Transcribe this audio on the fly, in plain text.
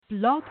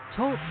Blog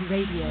Talk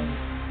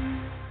Radio.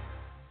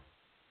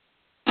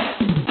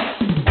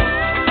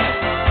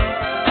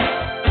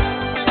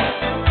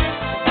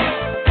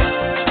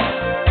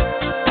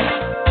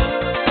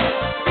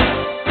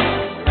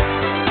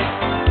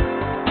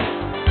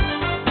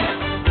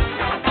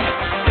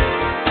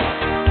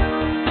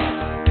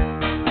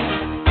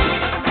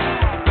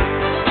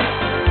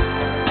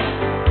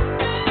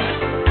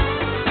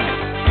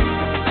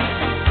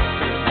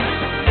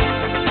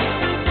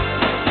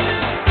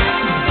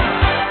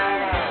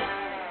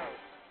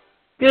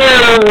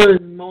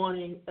 Good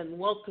morning and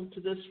welcome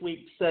to this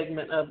week's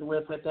segment of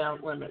Live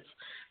Without Limits.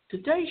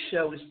 Today's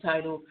show is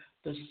titled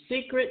The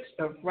Secrets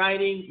of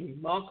Writing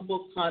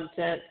Remarkable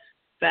Content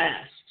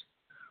Fast.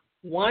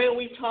 Why are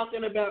we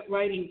talking about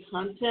writing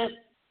content?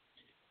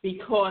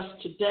 Because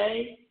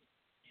today,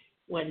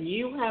 when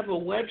you have a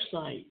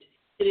website,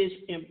 it is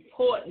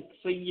important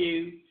for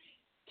you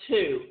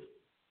to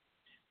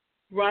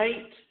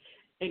write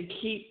and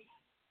keep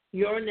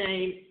your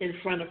name in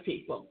front of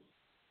people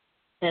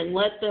and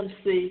let them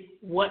see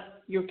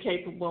what you're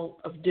capable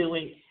of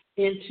doing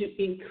and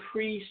to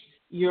increase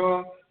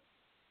your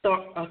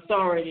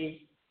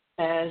authority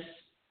as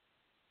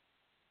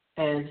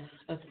an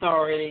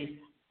authority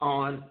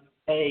on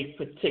a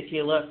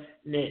particular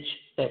niche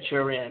that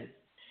you're in.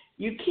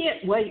 You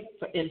can't wait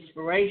for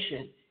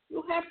inspiration.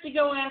 You have to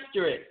go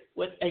after it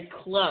with a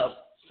club,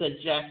 said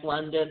Jack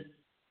London.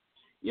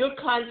 Your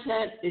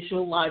content is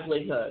your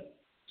livelihood.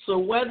 So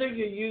whether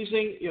you're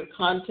using your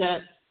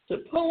content to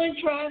pull in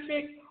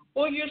traffic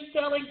or you're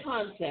selling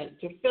content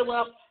to fill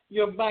up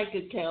your bank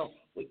account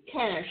with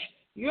cash,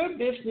 your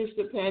business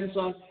depends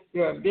on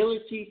your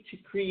ability to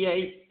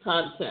create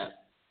content.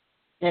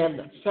 And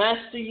the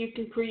faster you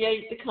can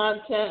create the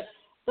content,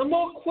 the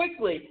more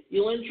quickly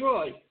you'll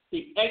enjoy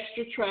the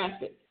extra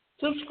traffic,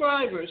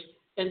 subscribers,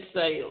 and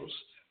sales.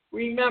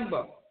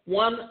 Remember,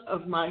 one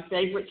of my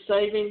favorite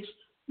sayings,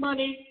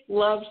 money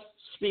loves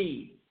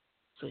speed.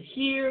 So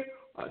here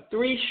are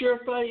 3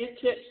 surefire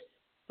tips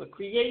for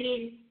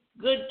creating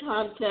good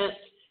content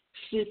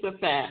super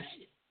fast.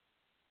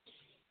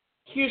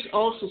 Here's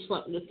also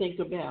something to think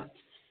about.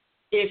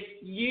 If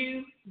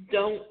you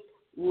don't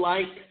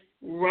like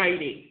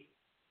writing,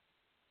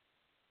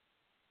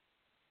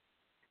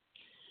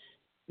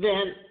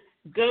 then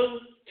go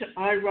to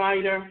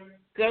iWriter,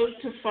 go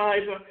to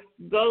Fiverr,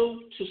 go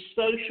to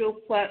social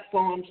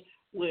platforms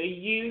where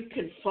you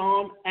can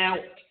farm out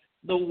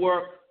the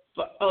work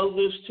for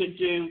others to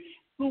do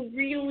who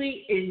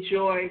really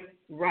enjoy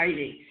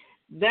writing.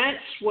 That's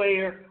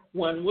where,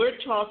 when we're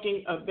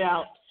talking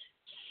about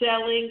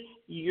selling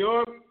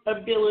your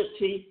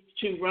ability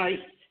to write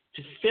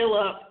to fill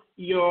up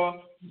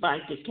your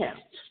bank account,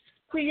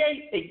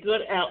 create a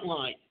good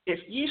outline. If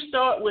you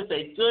start with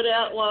a good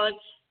outline,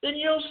 then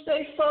you'll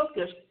stay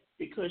focused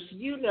because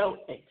you know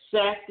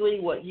exactly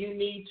what you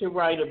need to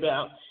write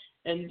about.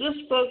 And this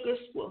focus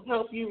will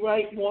help you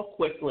write more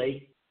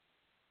quickly.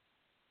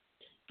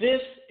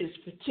 This is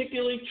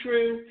particularly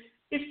true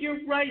if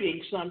you're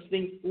writing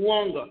something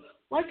longer,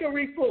 like a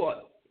report,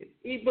 an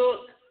ebook,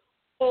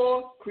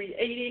 or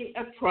creating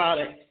a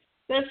product.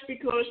 That's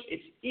because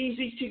it's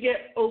easy to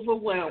get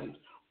overwhelmed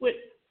with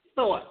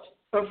thought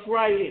of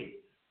writing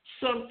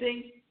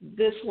something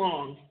this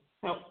long.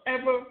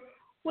 However,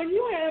 when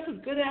you have a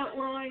good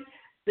outline,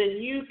 then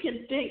you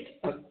can think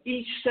of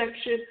each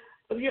section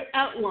of your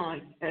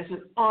outline as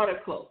an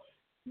article.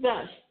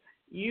 Thus,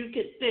 you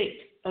can think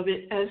of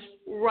it as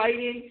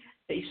writing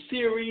a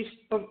series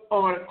of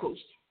articles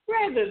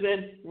rather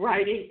than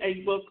writing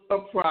a book or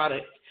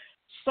product.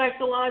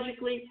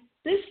 Psychologically,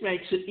 this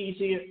makes it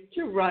easier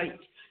to write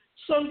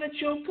so that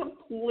you'll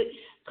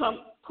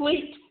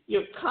complete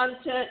your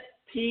content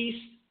piece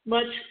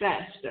much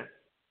faster.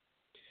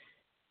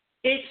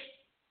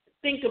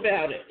 Think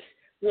about it.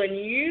 When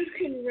you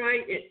can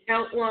write an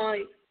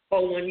outline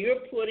or when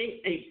you're putting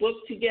a book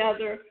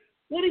together,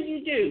 what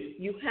do?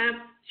 You have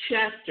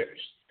chapters,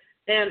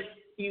 and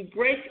you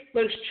break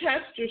those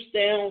chapters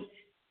down,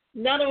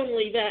 not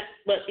only that,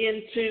 but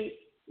into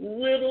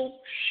little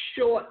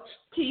short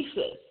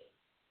pieces.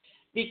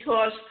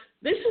 Because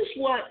this is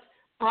what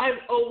I've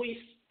always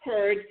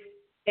heard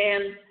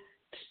and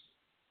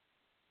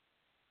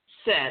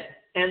said,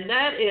 and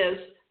that is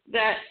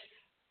that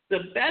the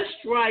best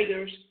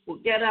writers will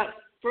get up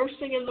first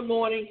thing in the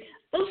morning.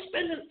 They'll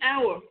spend an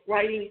hour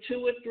writing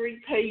 2 or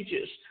 3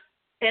 pages.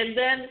 And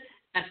then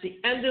at the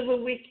end of the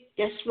week,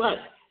 guess what?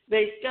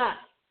 They've got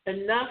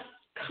enough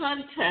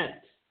content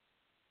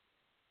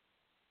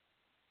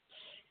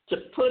to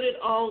put it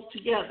all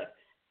together.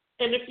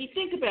 And if you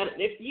think about it,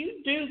 if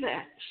you do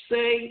that,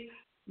 say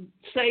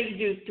you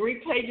do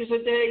 3 pages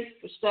a day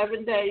for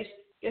 7 days,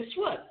 guess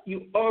what?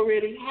 You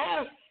already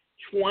have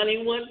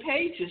 21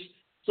 pages.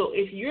 So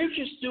if you're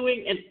just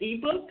doing an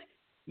ebook,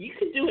 you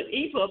can do an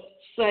ebook,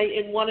 say,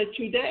 in 1 or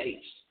 2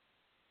 days.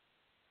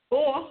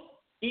 Or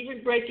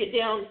even break it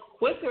down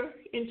quicker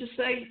into,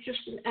 say, just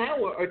an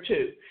hour or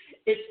 2.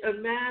 It's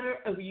a matter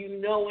of you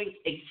knowing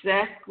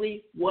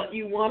exactly what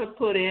you want to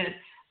put in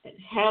and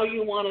how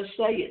you want to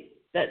say it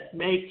that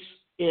makes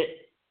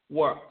it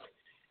work.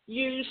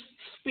 Use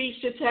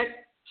speech-to-text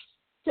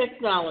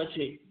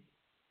technology.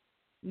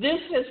 This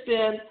has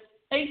been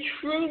a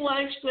true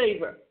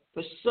lifesaver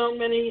for so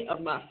many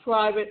of my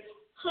private,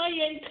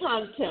 high-end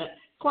content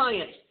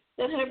clients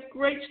that have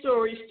great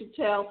stories to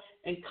tell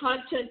and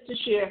content to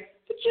share,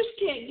 but just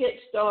can't get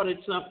started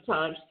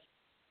sometimes.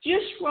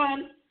 Just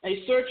run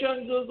a search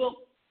on Google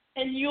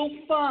and you'll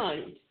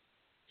find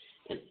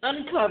and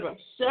uncover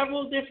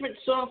several different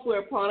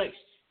software products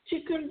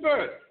to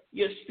convert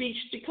your speech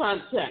to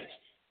context.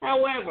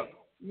 However,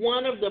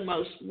 one of the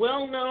most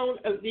well-known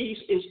of these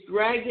is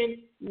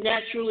Dragon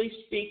Naturally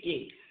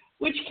Speaking,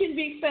 which can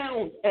be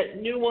found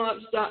at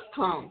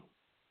nuance.com,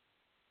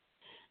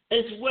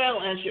 as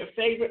well as your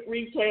favorite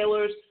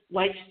retailers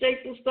like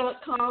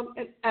staples.com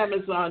and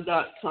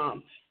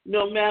amazon.com.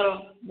 No matter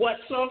what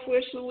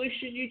software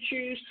solution you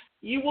choose,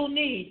 you will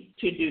need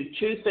to do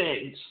two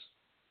things.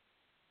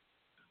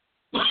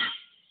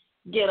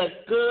 Get a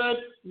good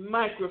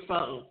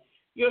microphone.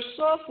 Your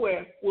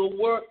software will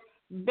work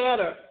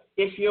better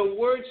if your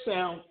word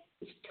sound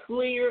is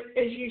clear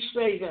as you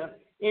say them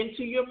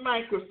into your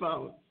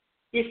microphone.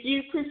 If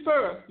you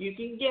prefer, you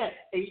can get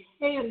a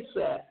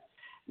handset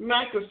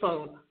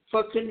microphone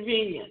for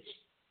convenience.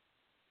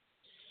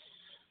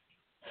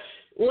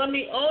 Let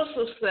me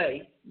also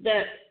say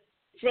that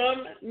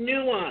from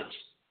Nuance,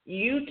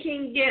 you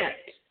can get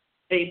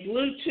a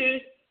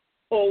Bluetooth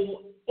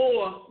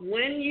or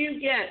when you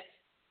get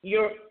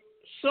your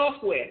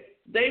software,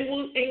 they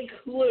will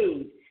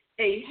include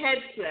a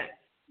headset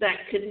that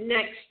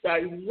connects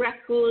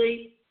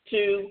directly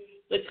to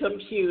the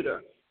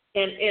computer.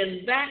 And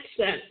in that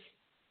sense,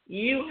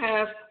 you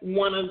have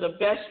one of the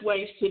best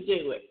ways to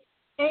do it.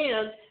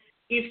 And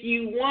if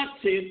you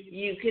want to,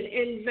 you can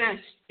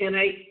invest in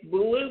a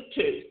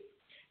Bluetooth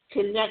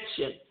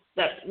connection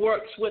that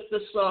works with the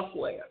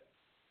software.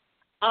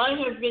 I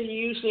have been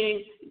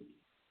using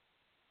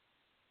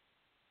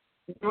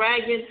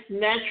Dragon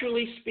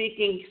Naturally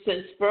Speaking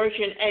since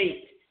version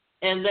 8,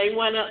 and they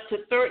went up to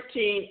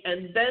 13,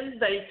 and then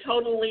they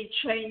totally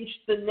changed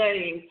the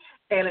name,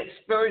 and it's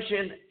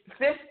version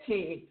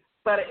 15,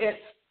 but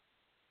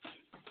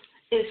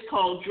it's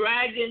called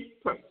Dragon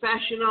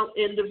Professional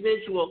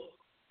Individual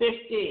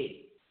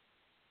 15,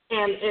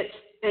 and it's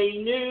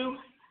a new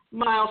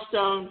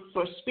milestone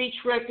for speech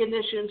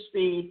recognition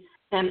speed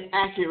and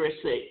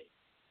accuracy.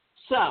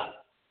 So,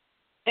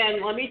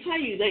 and let me tell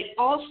you, they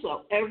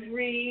also,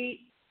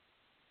 every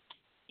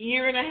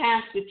year and a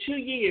half to 2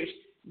 years,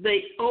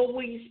 they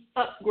always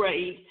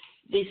upgrade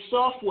the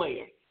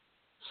software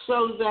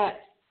so that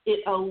it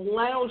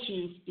allows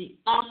you the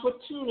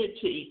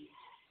opportunity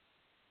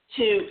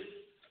to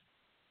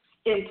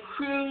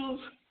improve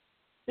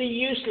the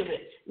use of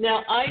it.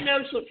 Now, I know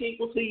some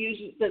people who use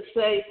it that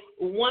say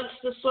once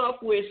the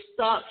software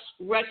stops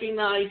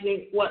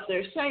recognizing what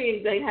they're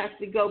saying, they have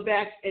to go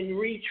back and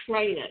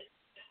retrain it.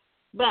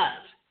 But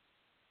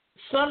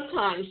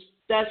sometimes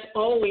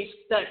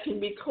that can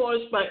be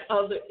caused by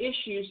other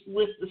issues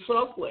with the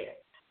software.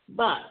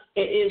 But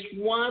it is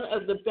one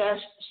of the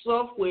best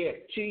software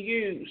to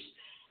use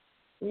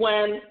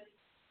when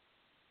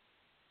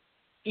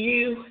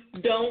you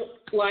don't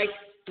like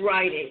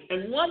writing.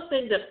 And one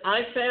thing that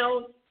I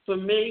found for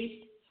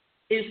me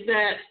is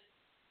that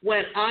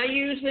when I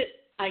use it,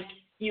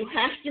 you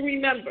have to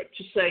remember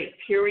to say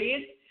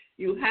period.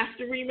 You have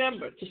to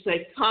remember to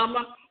say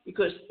comma,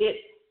 because it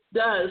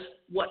does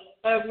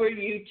whatever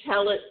you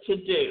tell it to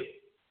do.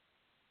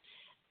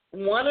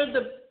 One of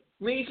the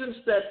reasons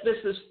that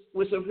this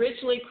was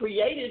originally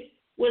created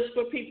was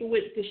for people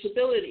with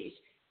disabilities.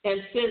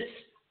 And since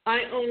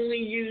I only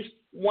use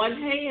one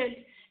hand,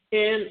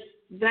 and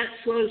that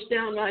slows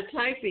down my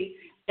typing,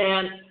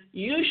 and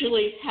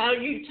usually how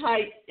you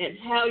type and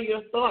how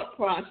your thought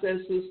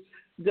processes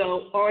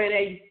go are at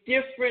a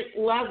different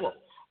level,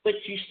 but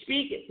you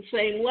speak at the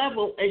same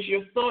level as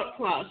your thought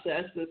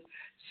processes.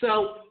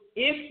 So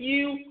if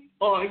you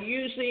are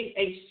using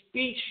a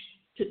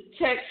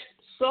speech-to-text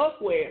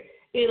software,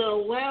 it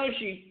allows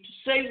you to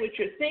say what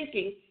you're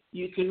thinking.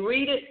 You can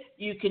read it,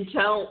 you can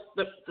tell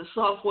the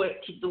software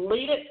to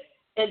delete it,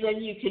 and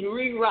then you can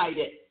rewrite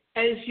it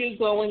as you're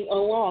going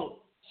along,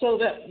 so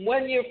that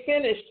when you're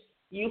finished,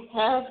 you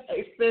have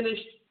a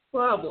finished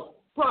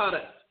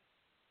product.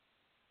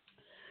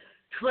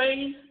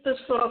 Train the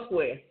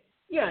software.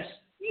 Yes,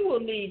 you will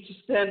need to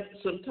spend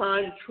some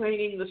time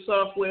training the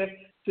software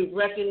to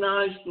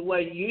recognize the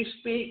way you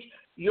speak,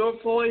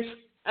 your voice,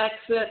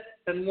 accent,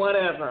 and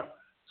whatever.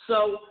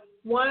 So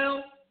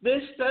while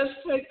this does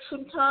take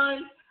some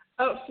time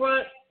up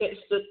front,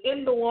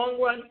 in the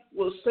long run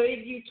will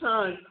save you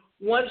time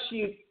once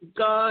you've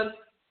gone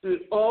through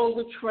all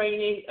the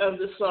training of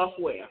the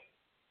software.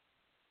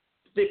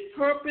 The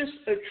purpose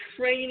of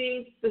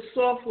training the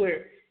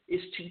software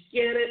is to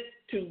get it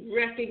to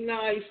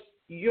recognize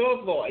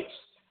your voice,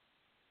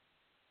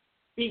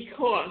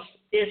 because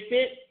if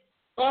it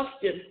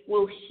often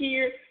will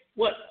hear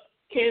what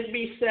can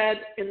be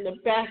said in the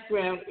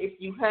background if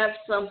you have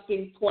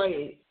something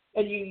playing,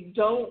 and you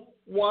don't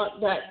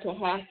want that to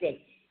happen.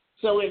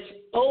 So it's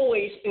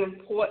always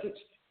important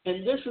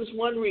And this is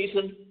one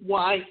reason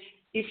why,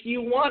 if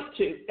you want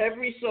to,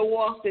 every so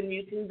often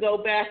you can go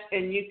back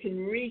and you can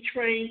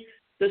retrain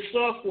the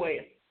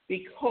software,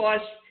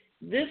 because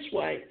this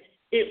way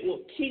it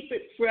will keep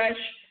it fresh,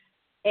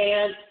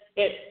 and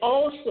it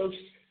also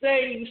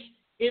saves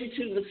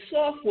into the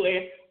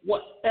software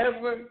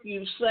whatever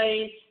you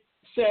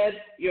said,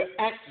 your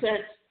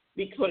accents,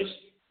 because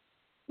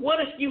what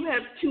if you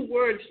have two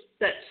words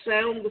that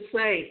sound the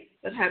same,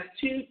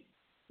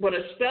 but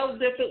are spelled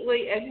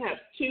differently and have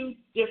two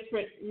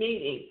different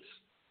meanings?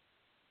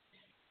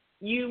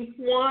 You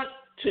want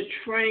to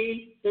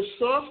train the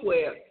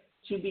software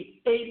to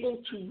be able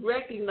to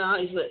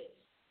recognize it.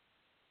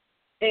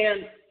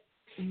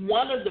 And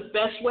one of the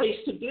best ways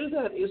to do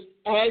that is,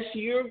 as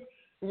you're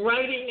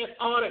writing an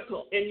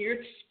article and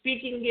you're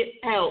speaking it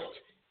out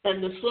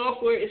and the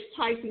software is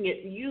typing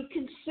it, you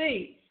can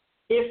see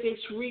if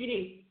it's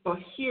reading or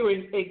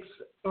hearing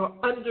or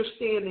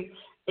understanding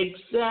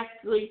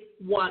exactly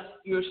what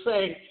you're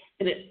saying.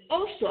 And it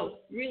also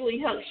really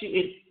helps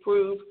you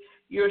improve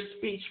your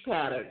speech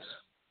patterns.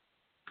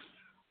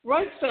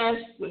 Write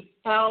fast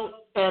without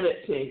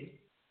editing.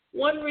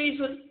 One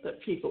reason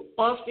that people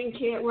often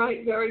can't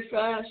write very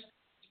fast is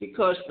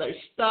because they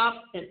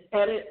stop and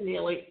edit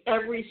nearly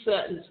every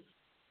sentence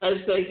as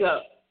they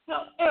go.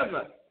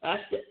 However,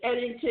 after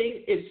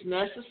editing is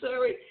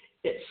necessary,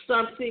 it's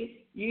something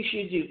you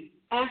should do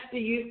after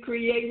you've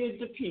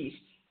created the piece,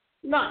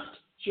 not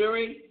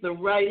during the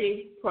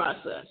writing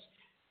process.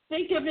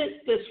 Think of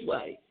it this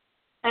way: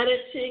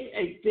 editing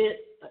a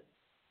bit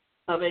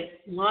of a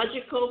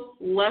logical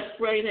left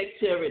brain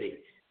activity.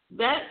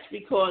 That's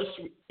because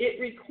it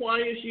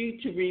requires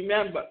you to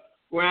remember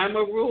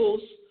grammar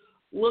rules,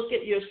 look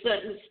at your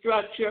sentence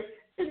structure,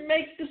 and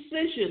make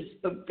decisions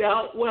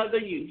about whether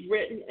you've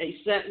written a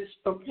sentence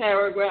or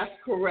paragraph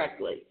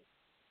correctly.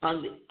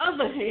 On the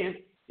other hand,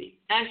 the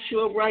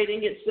actual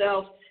writing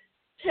itself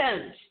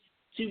tends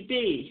to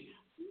be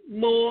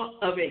more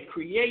of a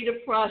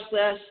creative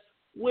process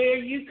where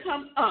you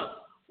come up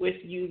with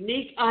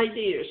unique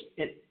ideas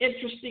and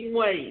interesting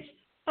ways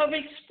of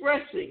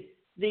expressing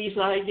these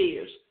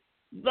ideas.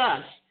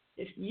 Thus,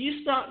 if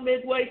you start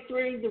midway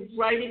through the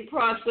writing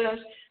process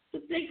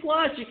to think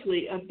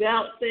logically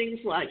about things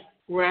like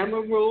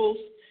grammar rules,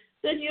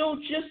 then you'll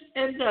just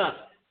end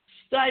up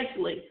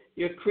stifling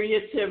your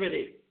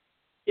creativity.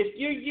 If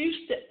you're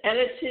used to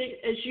editing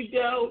as you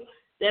go,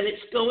 then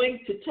it's going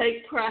to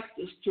take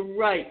practice to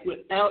write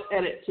without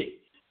editing.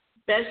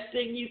 Best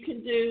thing you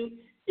can do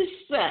is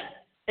set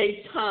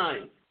a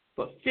time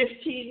for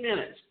 15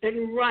 minutes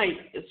and write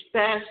as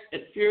fast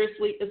and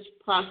furiously as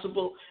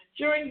possible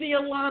during the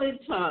allotted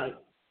time.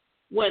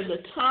 When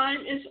the time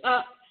is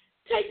up,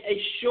 take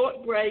a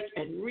short break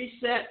and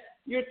reset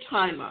your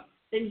timer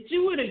and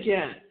do it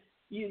again.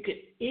 You can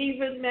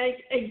even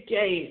make a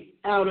game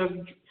out of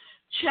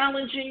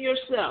challenging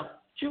yourself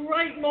to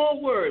write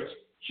more words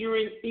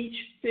during each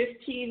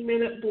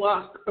 15-minute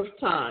block of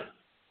time.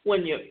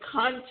 When your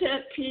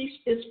content piece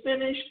is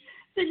finished,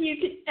 then you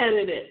can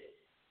edit it.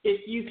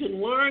 If you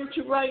can learn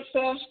to write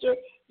faster,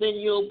 then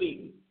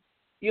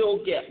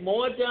you'll get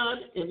more done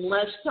in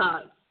less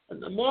time.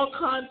 And the more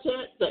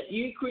content that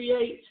you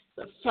create,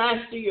 the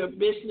faster your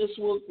business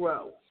will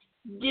grow.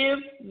 Give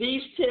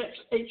these tips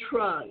a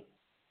try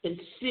and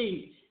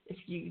see if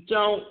you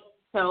don't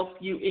help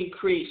you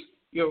increase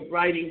your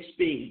writing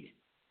speed.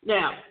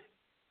 Now,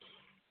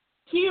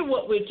 here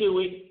what we're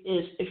doing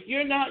is, if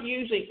you're not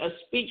using a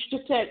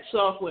speech-to-text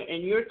software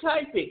and you're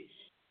typing,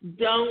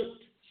 don't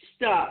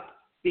stop,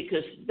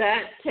 because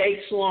that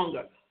takes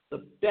longer.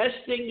 The best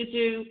thing to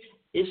do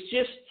is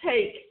just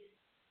take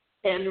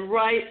and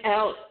write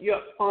out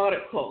your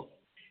article.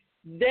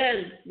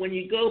 Then when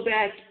you go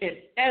back and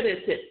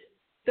edit it,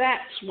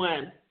 that's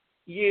when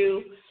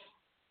you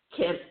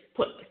can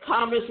put the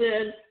commas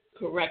in,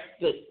 correct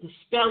the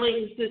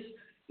spellings,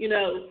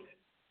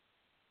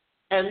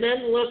 and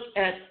then look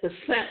at the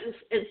sentence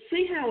and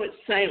see how it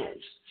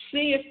sounds.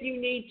 See if you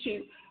need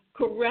to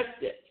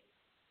correct it.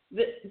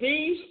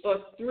 These are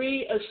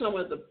three of some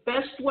of the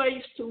best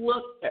ways to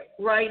look at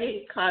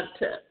writing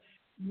content.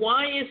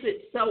 Why is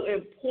it so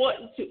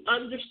important to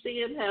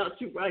understand how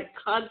to write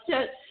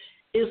content?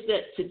 Is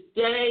that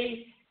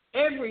today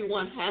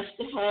everyone has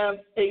to have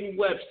a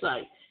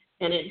website.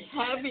 And in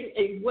having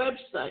a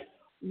website,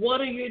 what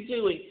are you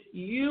doing?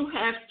 You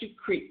have to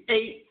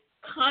create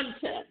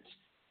content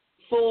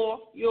for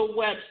your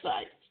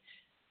website.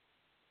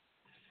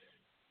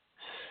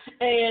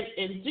 And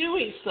in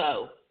doing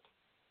so,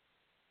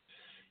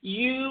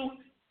 you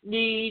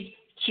need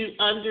to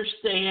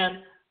understand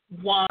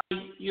why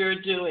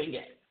you're doing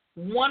it.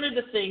 One of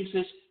the things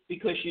is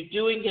because you're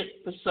doing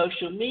it for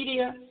social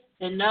media.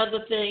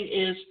 Another thing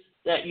is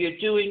that you're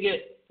doing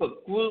it for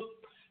group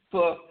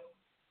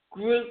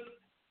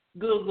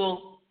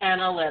Google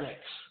Analytics.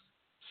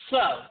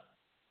 So,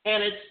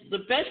 and it's the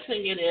best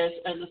thing it is,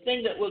 and the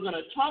thing that we're going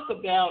to talk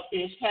about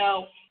is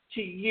how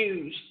to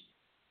use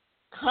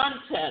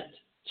content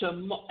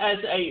as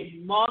a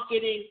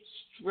marketing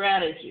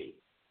strategy.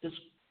 Because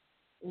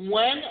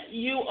when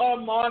you are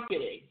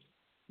marketing,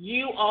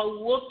 you are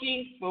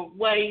looking for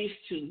ways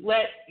to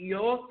let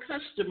your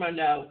customer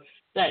know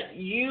that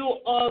you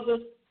are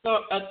the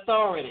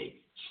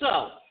authority.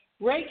 So,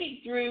 breaking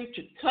through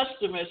to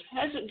customers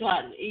hasn't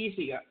gotten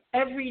easier.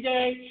 Every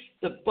day,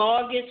 the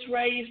bar gets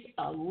raised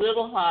a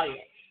little higher.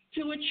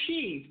 To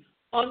achieve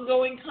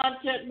ongoing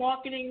content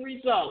marketing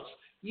results,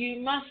 you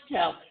must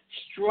tell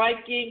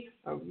striking,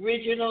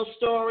 original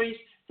stories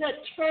that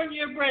turn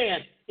your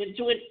brand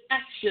into an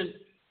action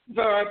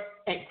verb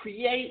and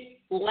create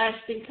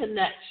lasting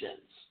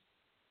connections.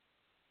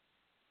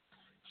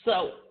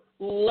 So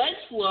let's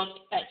look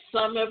at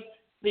some of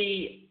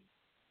the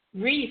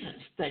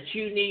reasons that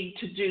you need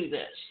to do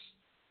this.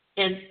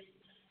 And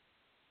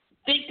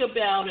think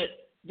about it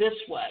this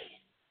way,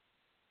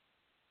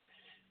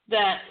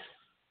 that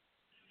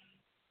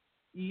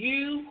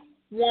you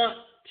want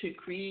to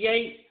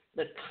create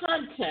the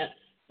content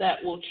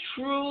that will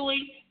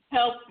truly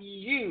help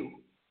you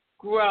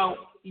grow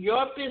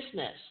your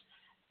business.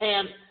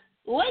 And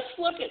let's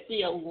look at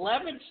the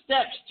 11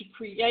 steps to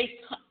create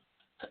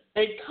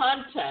a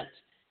content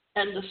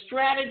and the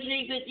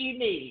strategy that you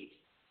need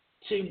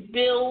to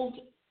build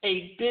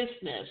a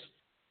business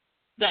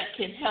that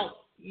can help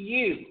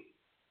you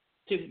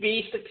to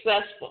be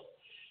successful.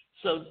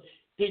 So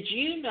did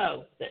you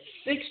know that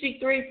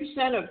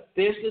 63% of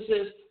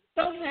businesses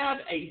don't have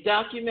a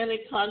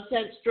documented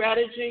content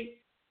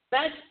strategy?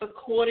 That's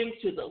according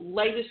to the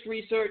latest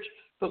research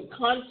from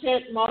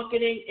Content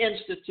Marketing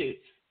Institute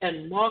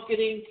and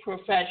marketing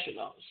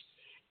professionals.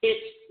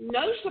 It's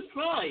no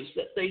surprise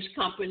that these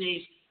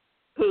companies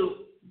who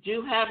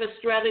do have a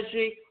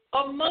strategy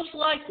are most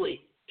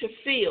likely to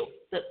feel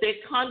that their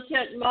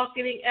content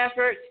marketing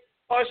efforts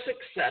are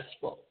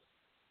successful.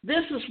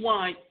 This is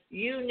why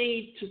you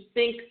need to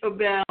think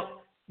about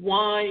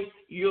why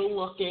you're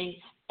looking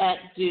at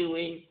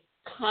doing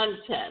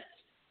content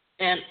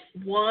and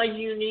why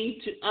you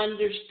need to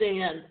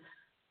understand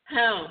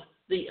how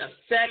the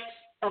effects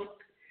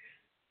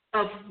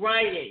of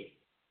writing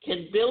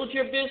can build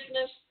your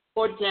business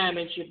or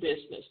damage your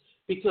business,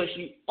 because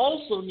you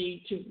also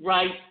need to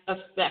write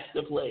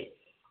effectively.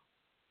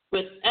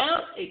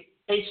 Without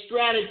a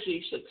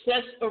strategy,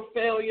 success or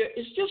failure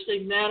is just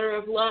a matter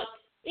of luck,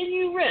 and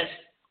you risk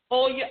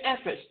all your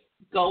efforts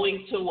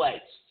going to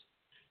waste.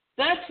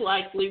 That's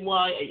likely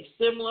why a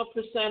similar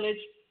percentage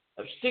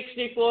of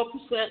 64%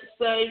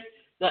 say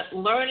that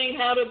learning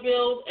how to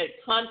build a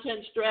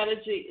content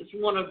strategy is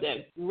one of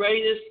their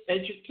greatest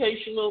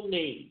educational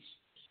needs.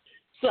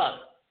 So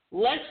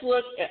let's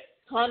look at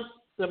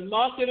the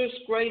marketer's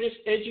greatest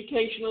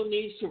educational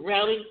needs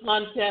surrounding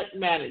content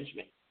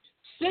management.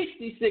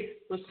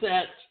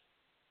 66%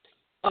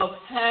 of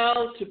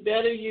how to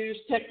better use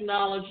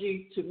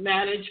technology to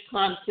manage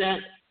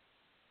content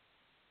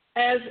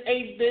as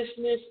a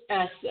business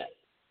asset.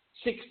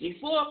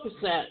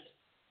 64%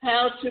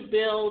 how to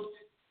build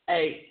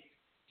a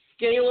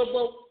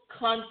scalable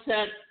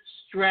content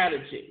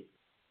strategy.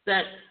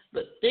 That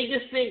the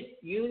biggest thing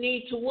you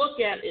need to look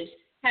at is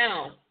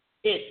how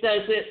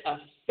does it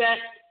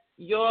affect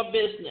your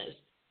business?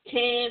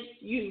 Can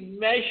you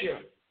measure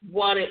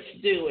what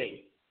it's doing?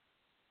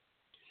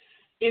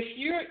 If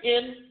you're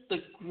in the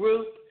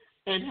group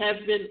and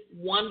have been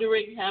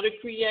wondering how to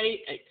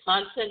create a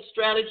content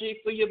strategy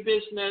for your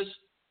business,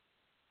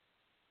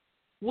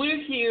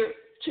 we're here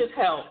to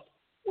help.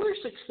 We've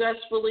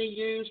successfully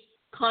used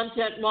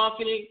content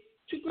marketing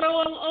to grow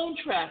our own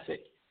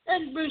traffic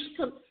and boost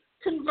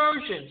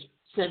conversions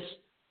since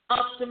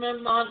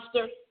Optimum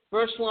Monster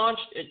first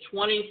launched in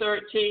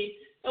 2013,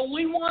 and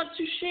we want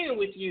to share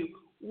with you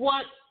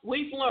what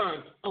we've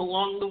learned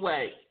along the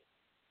way.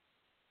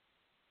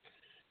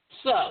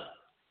 So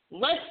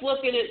let's look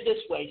at it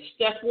this way.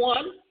 Step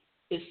 1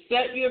 is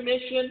set your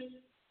mission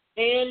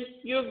and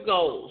your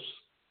goals.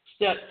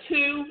 Step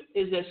 2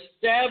 is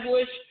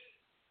establish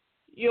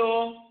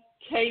your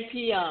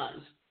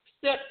KPIs.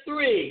 Step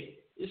 3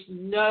 is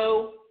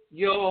know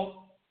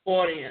your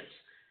audience.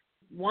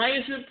 Why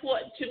is it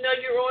important to know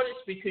your audience?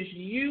 Because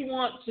you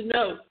want to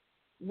know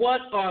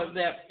what are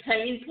their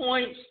pain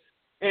points,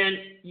 and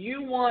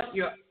you want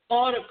your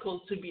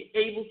article to be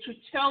able to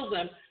tell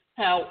them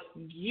how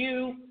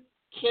you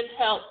can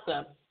help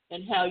them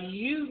and how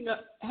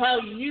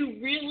you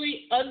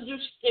really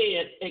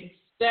understand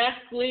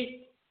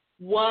exactly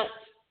what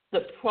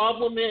the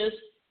problem is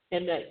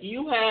and that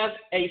you have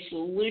a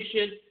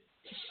solution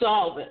to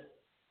solve it.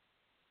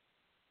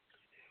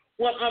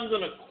 What I'm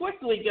going to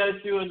quickly go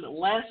through in the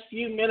last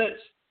few minutes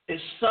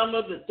is some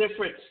of the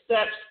different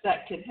steps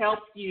that can help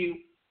you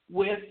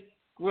with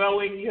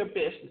growing your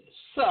business.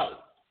 So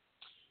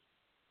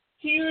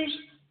here's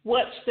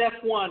what step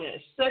 1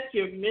 is. Set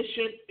your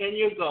mission and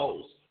your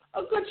goals.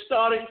 A good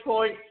starting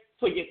point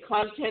for your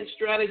content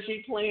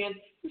strategy plan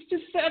is to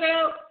set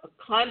out a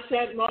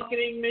content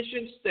marketing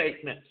mission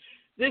statement.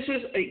 This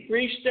is a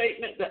brief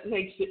statement that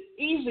makes it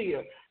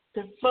easier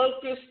to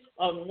focus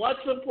on what's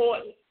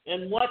important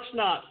and what's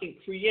not in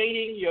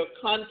creating your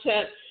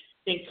content,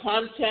 and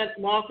content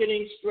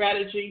marketing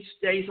strategy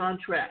stays on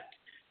track.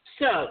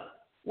 So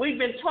we've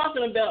been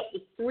talking about the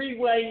 3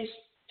 ways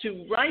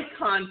to write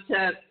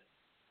content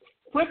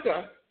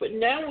quicker, but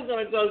now we're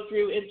going to go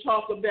through and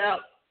talk about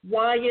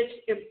why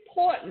it's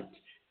important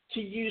to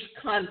use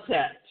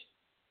content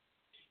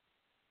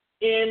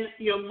in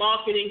your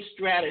marketing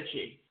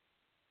strategy.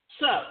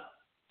 So,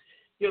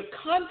 your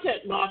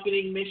content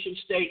marketing mission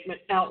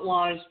statement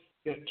outlines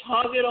your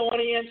target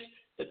audience,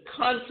 the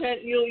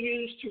content you'll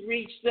use to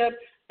reach them,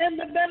 and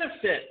the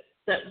benefit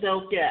that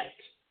they'll get.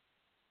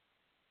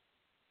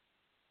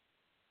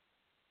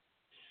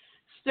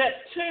 Step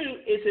 2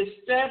 is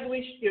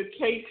establish your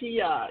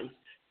KPIs.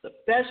 The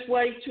best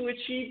way to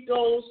achieve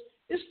goals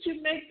is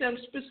to make them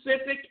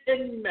specific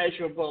and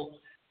measurable.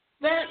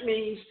 That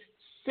means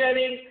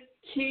setting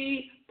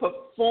key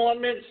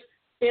performance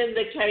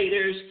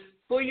indicators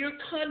for your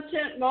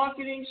content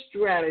marketing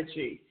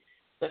strategy.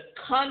 The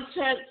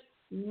content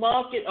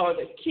market or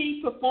the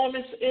key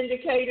performance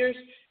indicators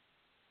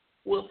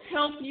will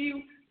help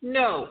you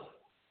know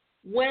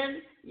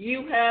when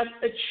you have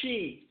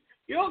achieved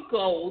your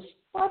goals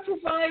by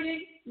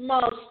providing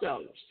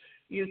milestones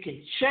you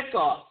can check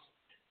off.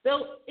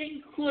 They'll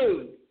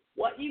include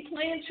what you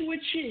plan to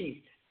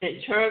achieve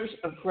in terms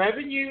of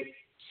revenue,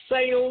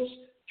 sales,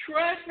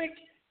 traffic,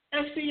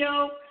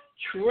 SEO,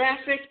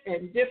 traffic,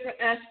 and different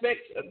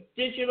aspects of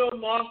digital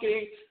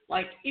marketing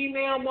like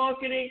email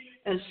marketing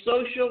and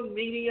social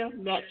media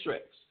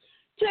metrics.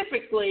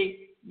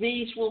 Typically,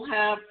 these will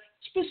have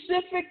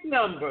specific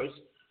numbers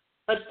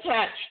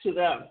attached to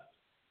them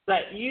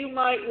that you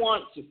might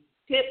want to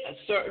hit a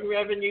certain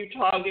revenue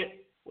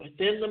target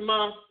within the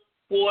month,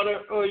 quarter,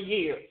 or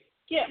year.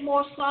 Get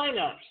more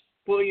signups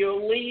for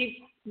your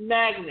lead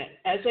magnet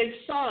as a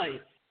sign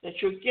that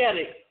you're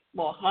getting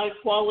more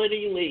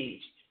high-quality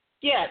leads.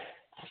 Get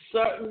a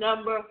certain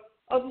number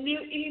of new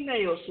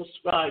email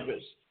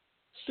subscribers.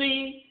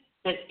 See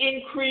an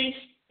increase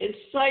in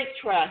site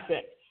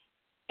traffic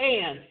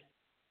and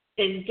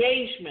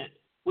engagement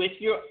with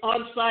your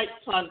on-site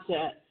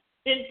content.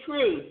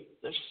 Improve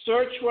the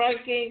search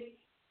ranking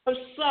of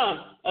some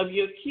of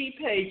your key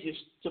pages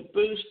to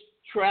boost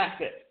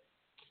traffic.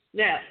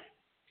 Now,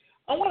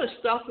 I want to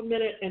stop a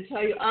minute and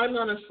tell you I'm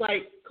on a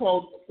site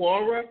called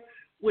Quora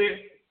where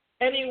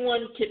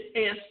anyone can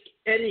ask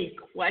any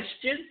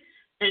question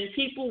and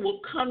people will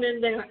come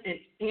in there and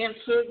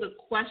answer the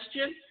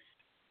question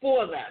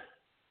for them.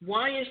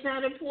 Why is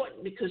that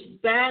important? Because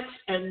that's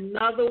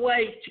another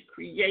way to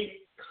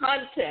create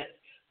content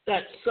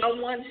that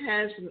someone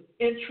has an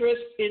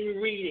interest in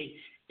reading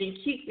and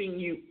keeping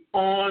you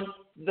on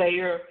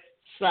their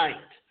site.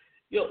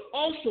 You'll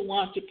also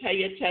want to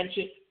pay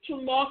attention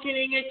to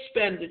marketing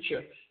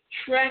expenditure,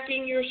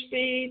 tracking your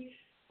speed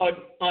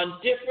on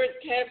different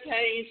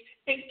campaigns,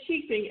 and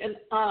keeping an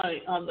eye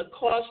on the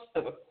cost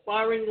of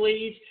acquiring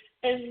leads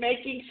and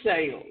making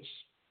sales.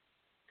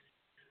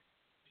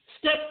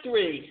 Step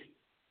 3,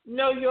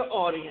 know your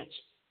audience.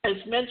 As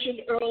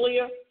mentioned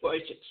earlier, for a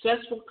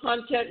successful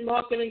content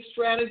marketing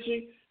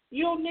strategy,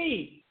 you'll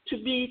need to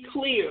be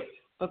clear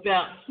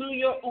about who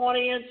your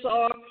audience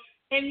are,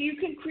 and you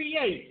can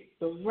create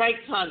the right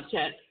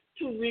content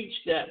to reach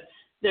them.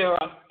 There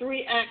are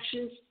 3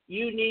 actions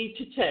you need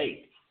to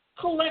take.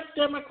 Collect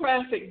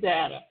demographic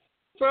data.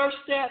 First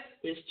step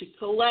is to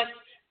collect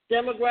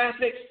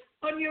demographics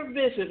on your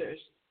visitors,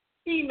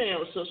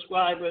 email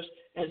subscribers,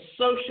 and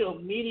social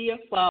media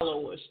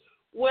followers.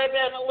 Web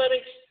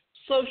analytics,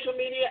 social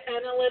media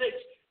analytics,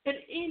 and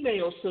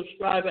email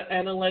subscriber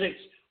analytics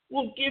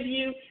will give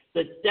you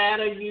the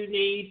data you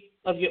need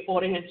of your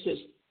audience's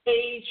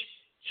age,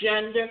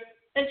 gender,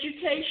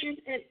 education,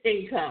 and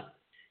income.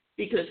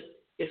 Because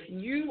if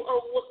you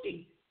are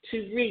looking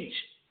to reach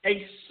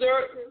a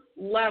certain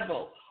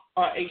level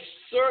or a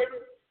certain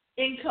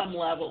income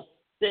level,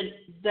 then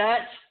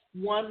that's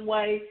one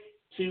way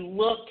to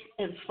look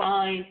and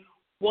find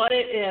what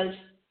it is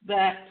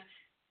that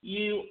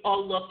you are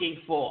looking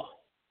for.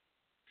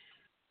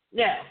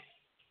 Now,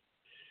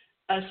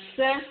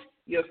 assess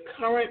your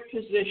current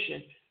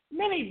position.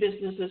 Many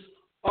businesses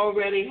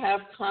already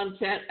have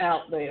content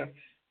out there.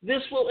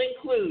 This will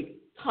include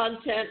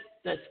content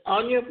that's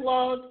on your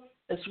blog,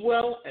 as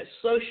well as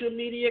social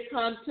media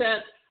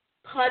content,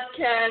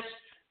 podcasts,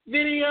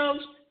 videos,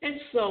 and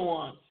so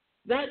on.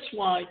 That's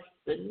why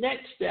the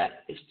next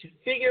step is to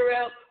figure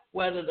out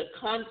whether the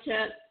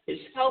content is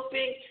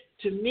helping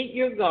to meet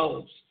your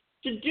goals.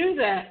 To do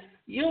that,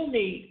 you'll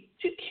need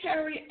to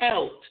carry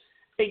out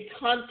a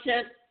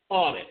content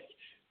audit.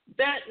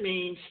 That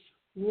means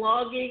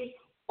logging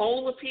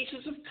all the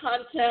pieces of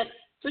content,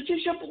 such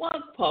as your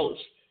blog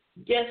posts,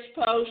 guest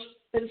posts,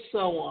 and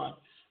so on,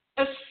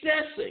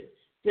 assessing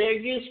their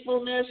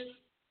usefulness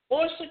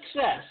or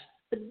success,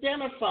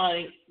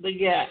 identifying the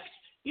gaps.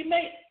 You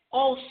may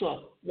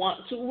also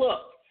want to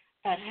look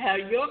at how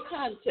your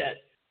content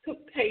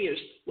compares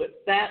with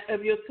that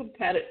of your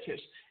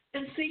competitors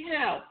and see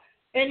how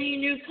any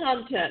new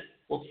content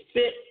will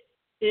fit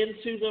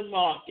into the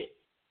market.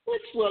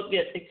 Let's look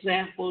at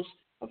examples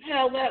of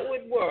how that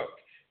would work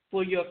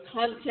for your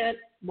content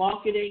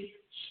marketing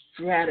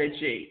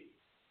strategy.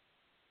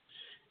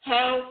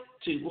 How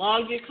to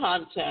log your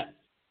content.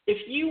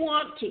 If you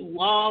want to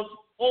log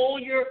all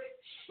your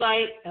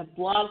site and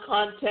blog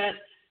content,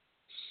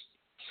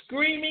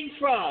 Screaming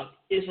Frog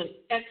is an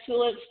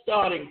excellent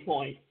starting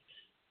point.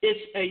 It's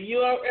a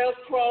URL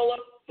crawler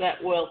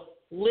that will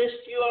list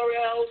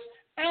URLs,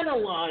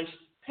 analyze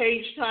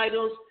page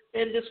titles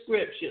and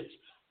descriptions,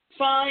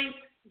 find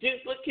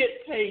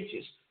duplicate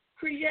pages,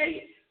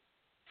 create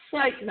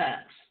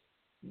sitemaps.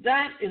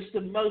 That is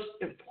the most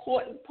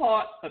important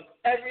part of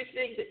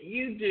everything that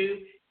you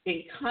do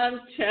in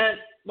content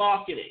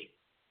marketing.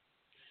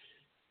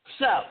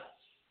 So,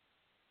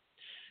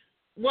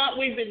 what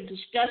we've been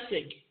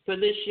discussing for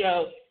this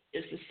show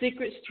is the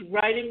secrets to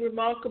writing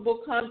remarkable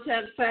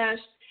content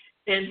fast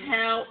and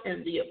how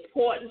and the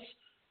importance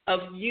of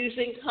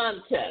using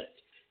content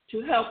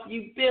to help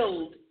you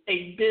build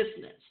a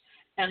business.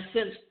 And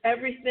since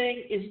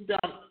everything is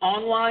done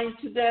online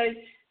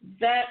today,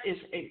 that is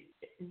a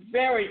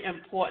very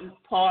important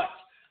part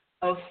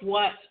of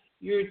what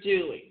you're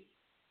doing.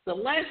 The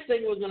last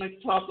thing we're going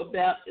to talk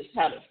about is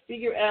how to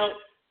figure out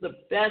the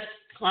best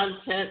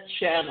content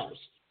channels.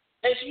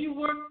 As you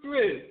work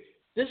through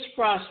this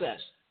process,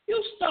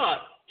 you'll start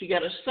to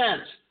get a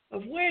sense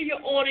of where your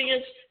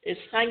audience is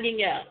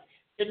hanging out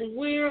and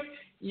where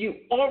you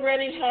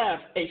already have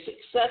a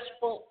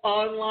successful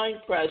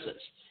online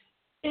presence.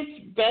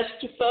 It's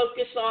best to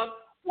focus on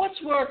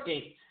what's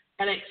working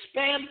and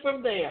expand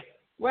from there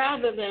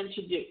rather than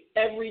to do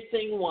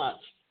everything once.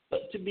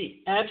 But to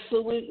be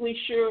absolutely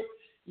sure,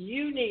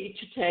 you need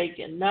to take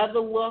another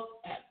look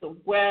at the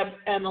web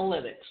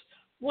analytics.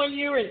 When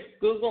you're in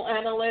Google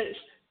Analytics,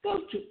 go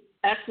to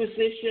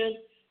Acquisition,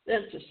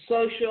 then to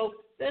Social,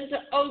 then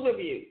to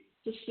Overview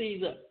to see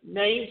the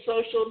main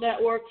social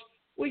networks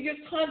where your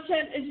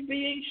content is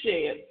being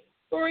shared.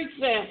 For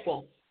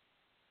example,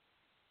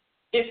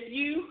 if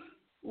you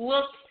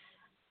look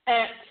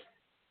at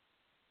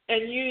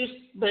and use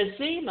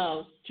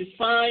Bazemo to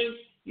find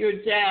your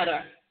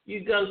data,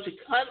 you go to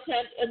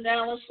Content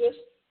Analysis,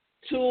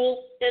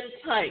 Tool, and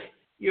type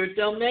your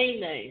domain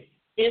name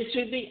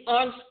into the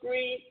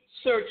on-screen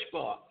search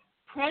bar.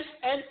 Press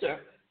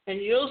Enter,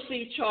 and you'll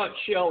see charts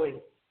showing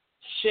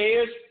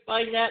shares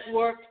by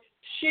network,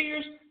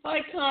 shares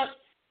by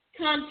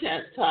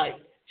content type,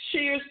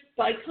 shares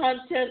by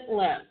content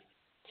length,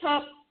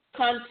 top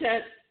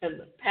content in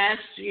the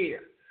past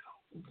year.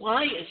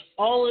 Why is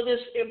all of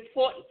this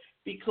important?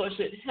 Because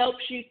it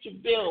helps you to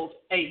build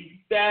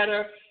a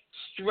better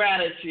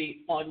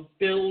strategy on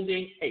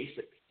building a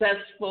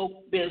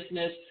successful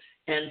business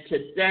in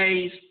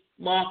today's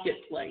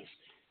marketplace.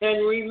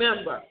 And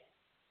remember,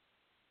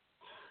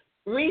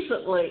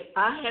 recently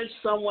I had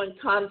someone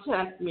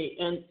contact me,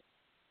 and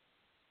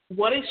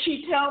what did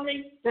she tell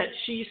me? That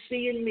she's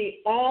seeing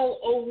me all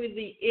over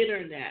the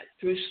internet,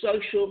 through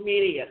social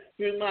media,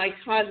 through my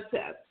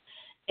content,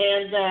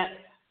 and that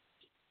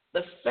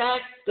the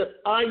fact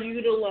that I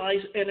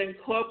utilize and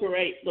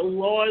incorporate the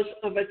laws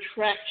of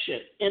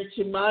attraction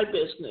into my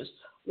business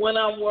when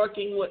I'm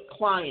working with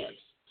clients,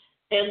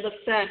 and the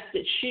fact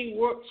that she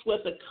works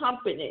with a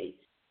company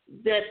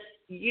that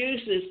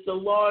uses the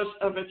laws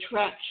of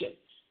attraction,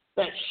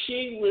 that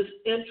she was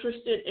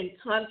interested in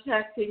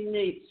contacting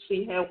me to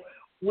see how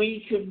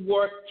we could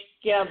work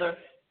together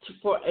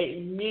for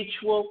a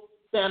mutual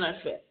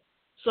benefit.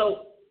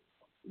 So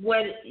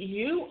when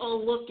you are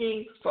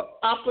looking for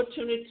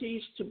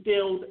opportunities to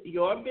build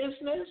your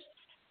business,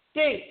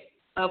 think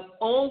of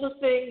all the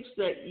things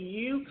that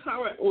you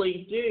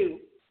currently do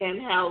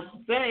and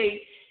how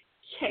they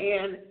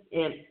can,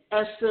 in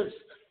essence,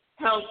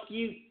 help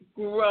you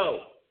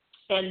grow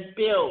and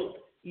build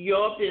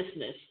your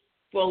business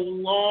for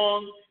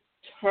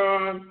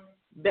long-term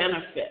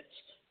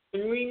benefits.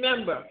 And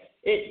remember,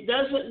 it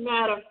doesn't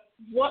matter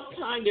what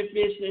kind of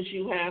business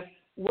you have,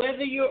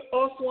 whether you're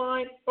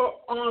offline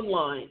or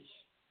online.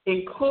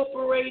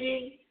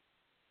 Incorporating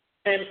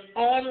an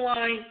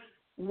online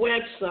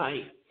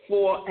website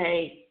for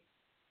a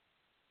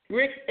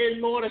brick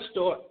and mortar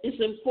store is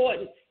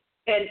important.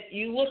 And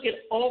you look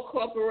at all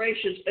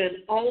corporations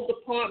and all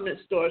department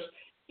stores,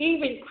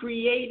 even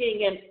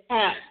creating an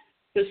app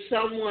for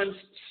someone's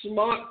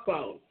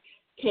smartphone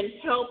can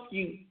help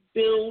you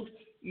build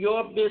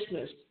your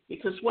business,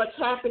 because what's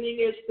happening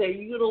is they're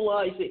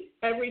utilizing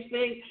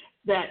everything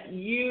that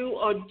you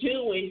are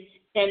doing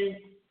and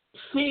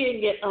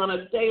seeing it on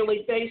a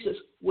daily basis,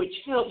 which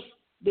helps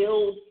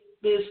build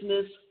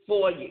business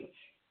for you.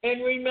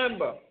 And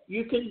remember,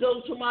 you can go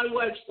to my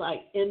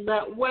website, and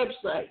that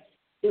website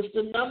is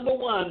the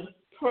 #1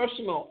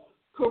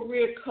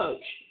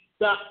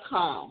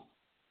 personalcareercoach.com.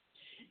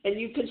 And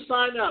you can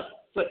sign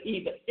up for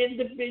either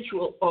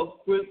individual or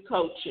group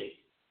coaching.